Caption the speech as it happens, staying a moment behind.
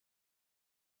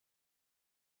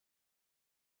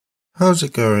How's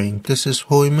it going? This is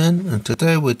Hoiman, and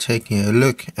today we're taking a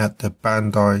look at the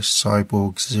Bandai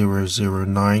Cyborg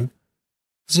 009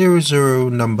 00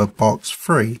 number box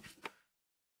 3.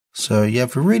 So you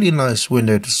have a really nice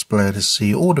window display to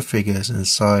see all the figures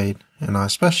inside, and I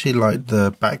especially like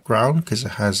the background because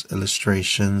it has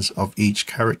illustrations of each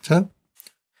character.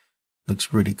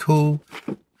 Looks really cool.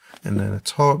 And then at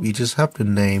the top you just have the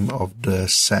name of the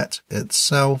set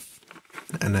itself,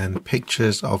 and then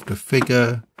pictures of the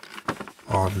figure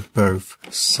on both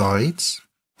sides,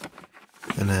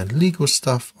 and then legal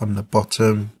stuff on the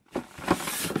bottom,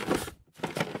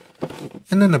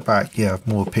 and in the back you have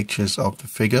more pictures of the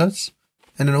figures,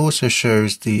 and it also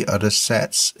shows the other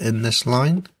sets in this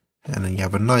line, and then you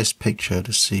have a nice picture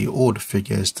to see all the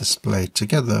figures displayed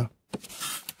together.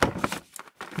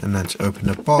 And then to open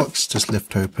the box, just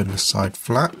lift open the side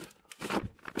flap.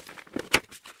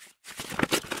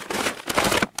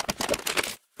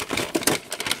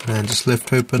 And just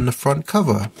lift open the front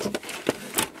cover.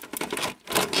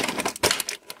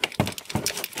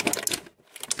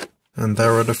 And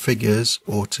there are the figures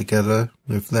all together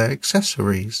with their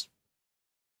accessories.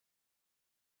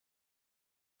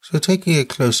 So taking a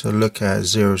closer look at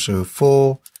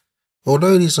 004,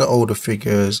 although these are older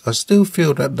figures, I still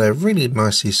feel that they're really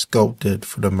nicely sculpted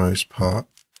for the most part.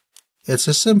 It's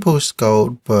a simple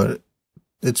sculpt, but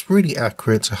it's really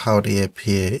accurate to how they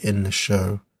appear in the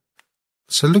show.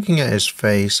 So looking at his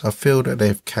face, I feel that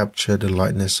they've captured the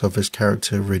likeness of his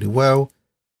character really well.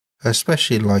 I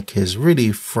especially like his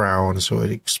really frown sort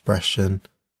of expression.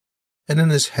 And then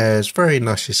his hair is very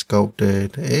nicely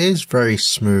sculpted. It is very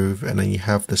smooth, and then you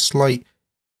have the slight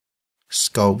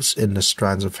sculpts in the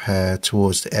strands of hair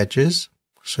towards the edges.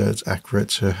 So it's accurate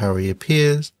to how he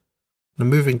appears. And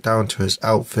moving down to his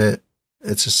outfit,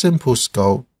 it's a simple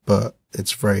sculpt, but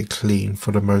it's very clean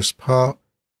for the most part.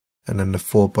 And then the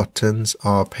 4 buttons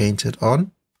are painted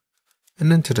on.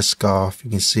 And then to the scarf, you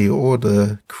can see all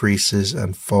the creases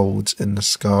and folds in the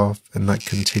scarf, and that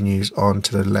continues on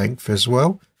to the length as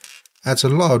well. Adds a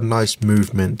lot of nice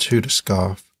movement to the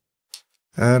scarf.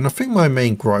 And I think my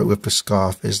main gripe with the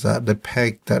scarf is that the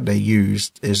peg that they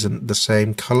used isn't the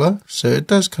same colour, so it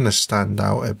does kind of stand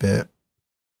out a bit.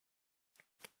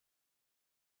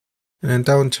 And then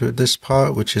down to this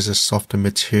part, which is a softer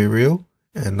material.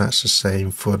 And that's the same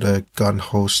for the gun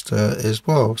holster as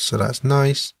well, so that's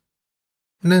nice.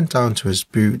 And then down to his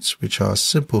boots, which are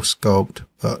simple sculpt,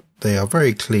 but they are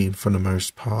very clean for the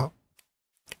most part.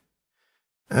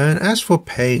 And as for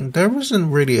paint, there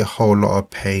isn't really a whole lot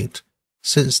of paint,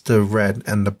 since the red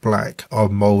and the black are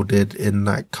molded in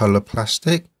that colour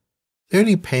plastic. The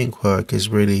only paintwork is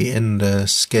really in the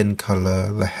skin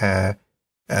colour, the hair,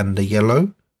 and the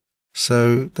yellow.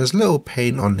 So there's little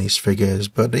paint on these figures,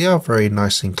 but they are very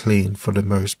nice and clean for the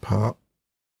most part.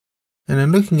 And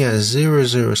then looking at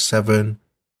 007,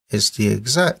 it's the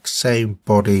exact same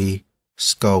body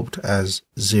sculpt as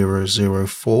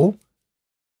 004.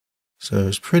 So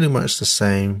it's pretty much the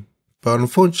same, but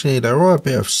unfortunately there are a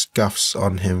bit of scuffs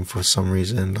on him for some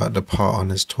reason, like the part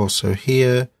on his torso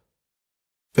here,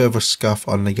 bit of a scuff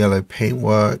on the yellow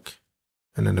paintwork,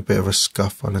 and then a bit of a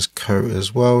scuff on his coat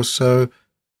as well. So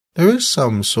there is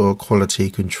some sort of quality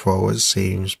control, it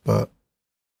seems, but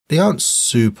they aren't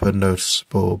super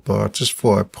noticeable, but I just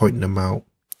thought I'd point them out.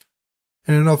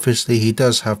 And then obviously he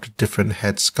does have the different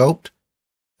head sculpt,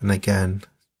 and again,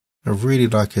 I really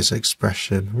like his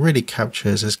expression, really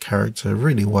captures his character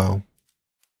really well.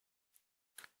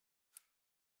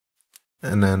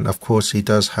 And then of course he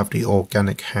does have the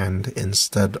organic hand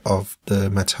instead of the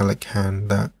metallic hand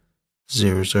that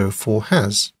 004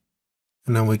 has.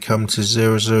 And then we come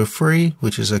to 003,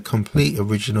 which is a complete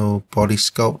original body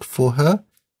sculpt for her.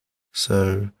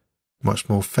 So much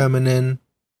more feminine.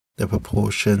 The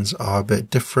proportions are a bit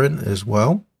different as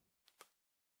well.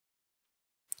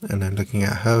 And then looking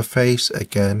at her face,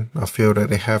 again, I feel that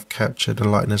they have captured the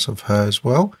likeness of her as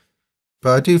well.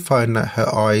 But I do find that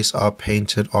her eyes are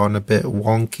painted on a bit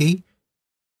wonky.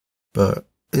 But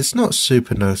it's not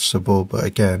super noticeable, but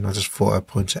again, I just thought I'd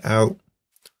point it out.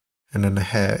 And then the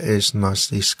hair is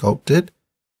nicely sculpted,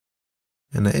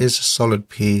 and it is a solid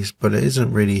piece, but it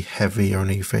isn't really heavy or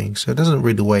anything, so it doesn't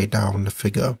really weigh down the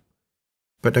figure.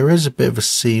 But there is a bit of a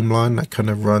seam line that kind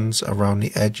of runs around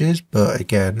the edges, but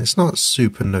again, it's not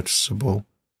super noticeable.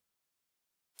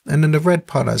 And then the red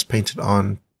part that's painted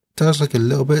on does look a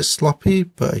little bit sloppy,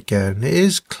 but again, it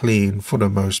is clean for the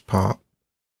most part.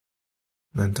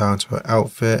 And then down to her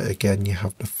outfit, again you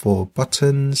have the 4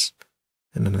 buttons,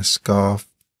 and then a scarf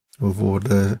with all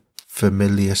the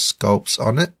familiar sculpts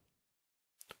on it.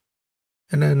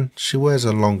 And then she wears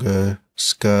a longer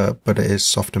skirt, but it is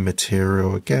softer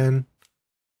material again.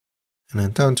 And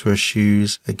then down to her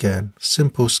shoes, again,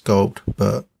 simple sculpt,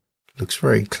 but looks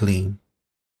very clean.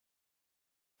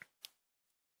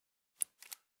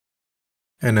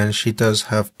 And then she does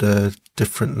have the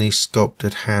differently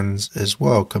sculpted hands as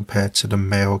well compared to the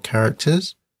male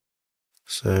characters.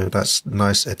 So that's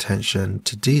nice attention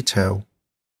to detail.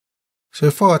 So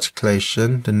for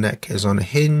articulation, the neck is on a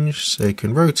hinge, so you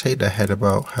can rotate the head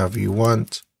about however you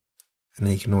want. And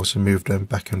then you can also move them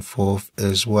back and forth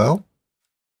as well.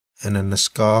 And then the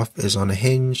scarf is on a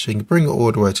hinge, so you can bring it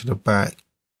all the way to the back.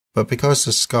 But because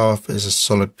the scarf is a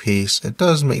solid piece, it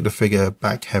does make the figure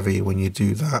back heavy when you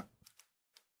do that.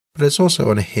 But it's also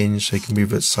on a hinge, so you can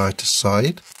move it side to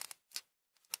side.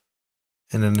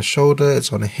 And then the shoulder,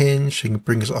 it's on a hinge, so you can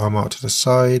bring his arm out to the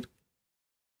side,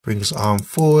 bring his arm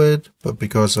forward, but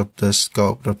because of the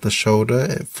sculpt of the shoulder,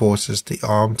 it forces the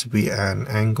arm to be at an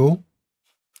angle.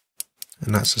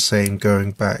 And that's the same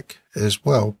going back as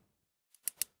well.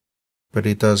 But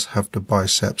he does have the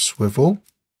bicep swivel.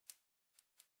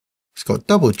 He's got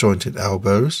double jointed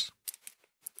elbows,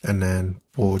 and then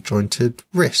ball jointed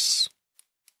wrists.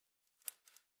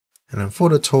 And then for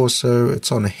the torso,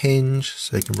 it's on a hinge,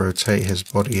 so you can rotate his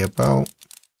body about.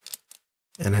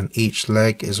 And then each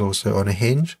leg is also on a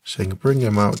hinge, so you can bring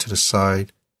him out to the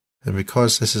side. And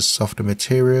because this is softer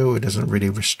material, it doesn't really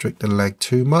restrict the leg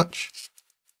too much.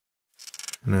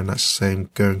 And then that's the same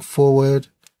going forward,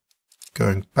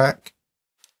 going back.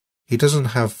 He doesn't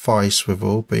have thigh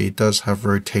swivel, but he does have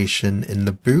rotation in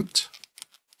the boot.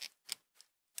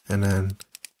 And then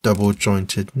double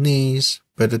jointed knees,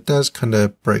 but it does kind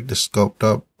of break the sculpt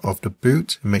up of the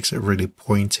boot. It makes it really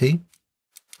pointy.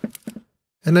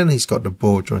 And then he's got the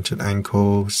ball jointed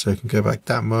ankle, so you can go back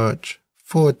that much,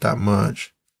 forward that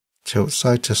much, tilt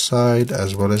side to side,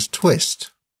 as well as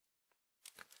twist.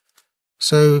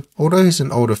 So although he's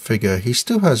an older figure, he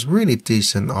still has really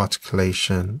decent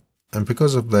articulation. And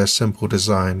because of their simple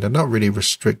design, they're not really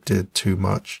restricted too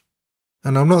much.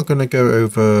 And I'm not going to go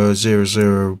over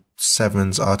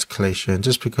 007's articulation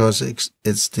just because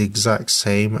it's the exact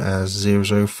same as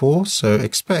 004, so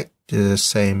expect the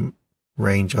same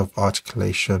range of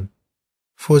articulation.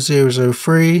 For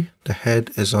 003, the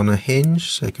head is on a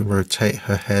hinge, so you can rotate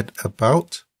her head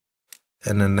about.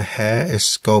 And then the hair is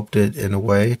sculpted in a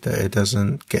way that it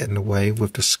doesn't get in the way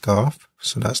with the scarf,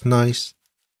 so that's nice.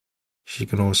 She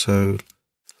can also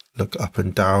look up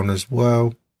and down as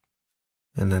well.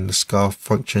 And then the scarf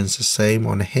functions the same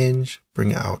on a hinge,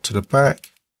 bring it out to the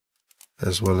back,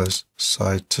 as well as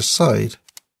side to side.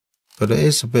 But it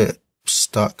is a bit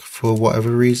stuck for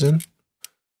whatever reason.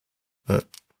 But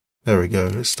there we go,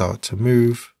 it started to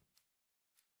move.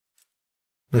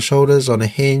 The shoulders on a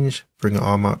hinge, bring her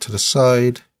arm out to the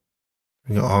side,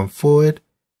 bring her arm forward,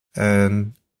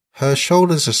 and her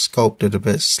shoulders are sculpted a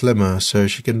bit slimmer, so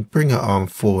she can bring her arm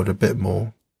forward a bit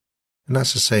more. And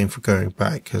that's the same for going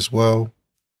back as well.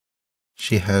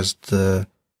 She has the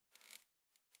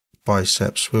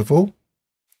bicep swivel,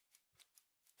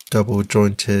 double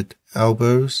jointed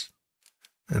elbows,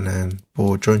 and then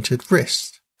ball jointed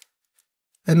wrist.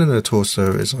 And then the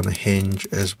torso is on a hinge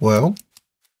as well.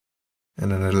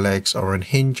 And then the legs are on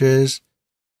hinges.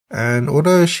 And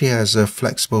although she has a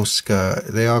flexible skirt,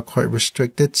 they are quite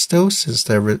restricted still since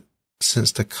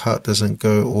the cut doesn't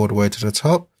go all the way to the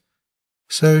top.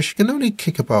 So she can only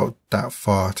kick about that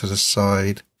far to the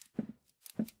side,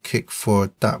 kick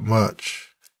forward that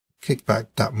much, kick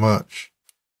back that much.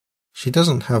 She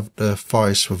doesn't have the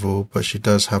thigh swivel, but she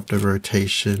does have the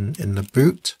rotation in the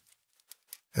boot.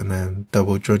 And then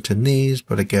double jointed knees,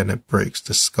 but again it breaks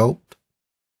the sculpt.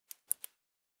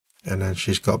 And then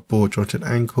she's got ball jointed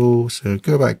ankle, so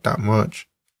go back that much,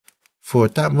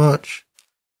 forward that much,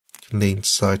 can lean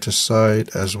side to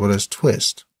side as well as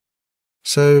twist.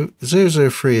 So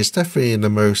 003 is definitely the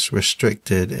most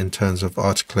restricted in terms of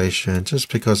articulation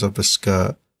just because of the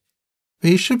skirt, but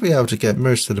you should be able to get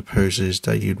most of the poses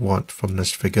that you'd want from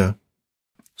this figure.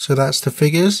 So that's the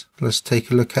figures. Let's take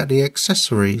a look at the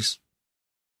accessories.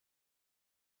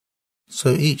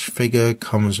 So each figure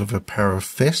comes with a pair of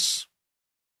fists,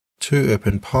 2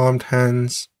 open palmed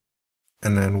hands,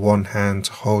 and then 1 hand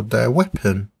to hold their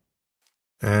weapon.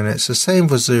 And it's the same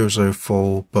for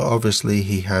 004, but obviously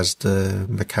he has the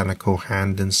mechanical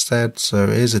hand instead, so it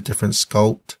is a different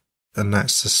sculpt, and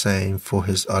that's the same for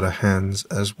his other hands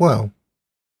as well.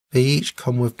 They each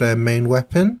come with their main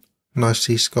weapon,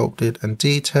 nicely sculpted and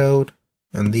detailed,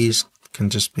 and these can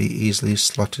just be easily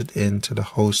slotted into the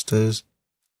holsters,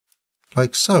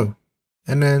 like so.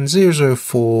 And then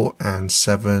 004 and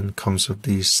 7 comes with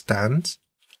these stands,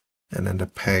 and then the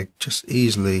peg just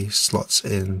easily slots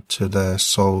into the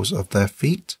soles of their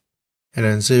feet. And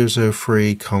then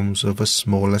 003 comes with a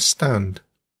smaller stand.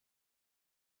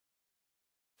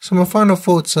 So my final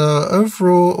thoughts are,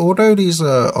 overall, although these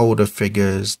are older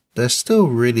figures, they're still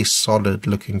really solid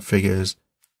looking figures.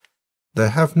 They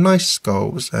have nice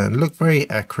sculpts and look very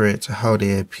accurate to how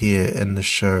they appear in the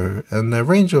show, and their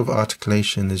range of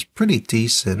articulation is pretty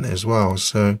decent as well,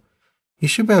 so you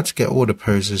should be able to get all the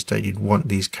poses that you'd want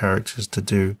these characters to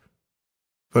do.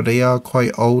 But they are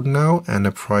quite old now, and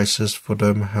the prices for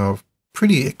them are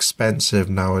pretty expensive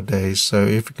nowadays, so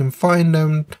if you can find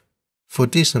them for a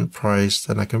decent price,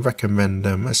 then I can recommend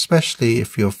them, especially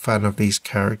if you're a fan of these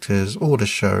characters or the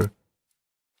show.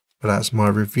 But that's my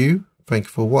review. Thank you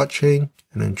for watching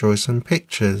and enjoy some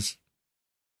pictures.